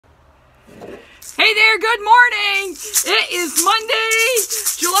Hey there, good morning. It is Monday,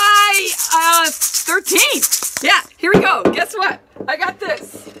 July 13th. Yeah, here we go. Guess what? I got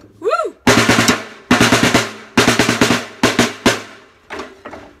this. Woo!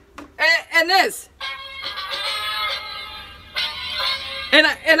 And this. And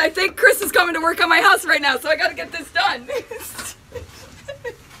I think Chris is coming to work on my house right now, so I gotta get this done.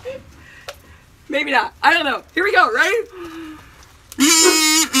 Maybe not. I don't know. Here we go, ready?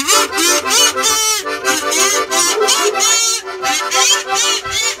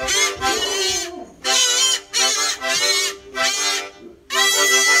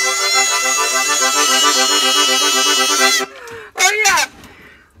 Oh yeah,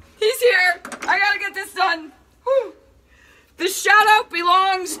 he's here. I gotta get this done. Whew. This shout out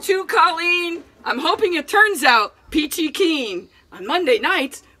belongs to Colleen. I'm hoping it turns out peachy keen. On Monday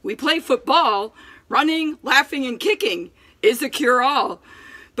nights, we play football. Running, laughing, and kicking is a cure-all.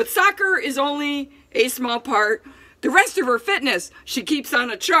 But soccer is only a small part. The rest of her fitness, she keeps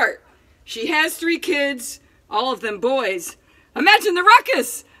on a chart. She has 3 kids, all of them boys. Imagine the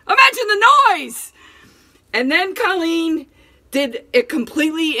ruckus! Imagine the noise! And then Colleen did it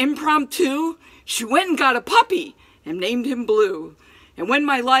completely impromptu. She went and got a puppy and named him Blue. And when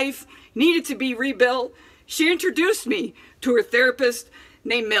my life needed to be rebuilt, she introduced me to her therapist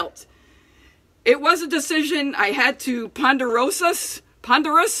named Milt. It was a decision I had to ponderous,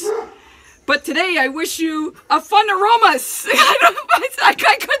 but today I wish you a fun aromas. I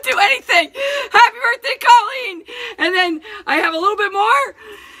couldn't do anything. Happy birthday, Colleen. And then I have a little bit more.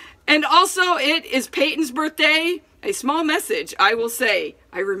 And also it is Peyton's birthday. A small message, I will say.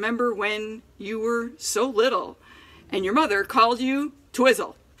 I remember when you were so little and your mother called you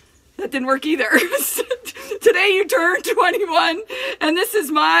Twizzle. That didn't work either. Today you turned 21 and this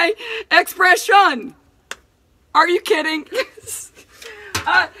is my expression. Are you kidding?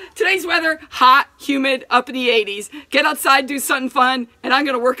 Today's weather, hot, humid, up in the 80s. Get outside, do something fun, and I'm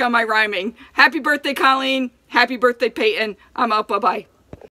going to work on my rhyming. Happy birthday, Colleen. Happy birthday, Peyton. I'm out. Bye-bye.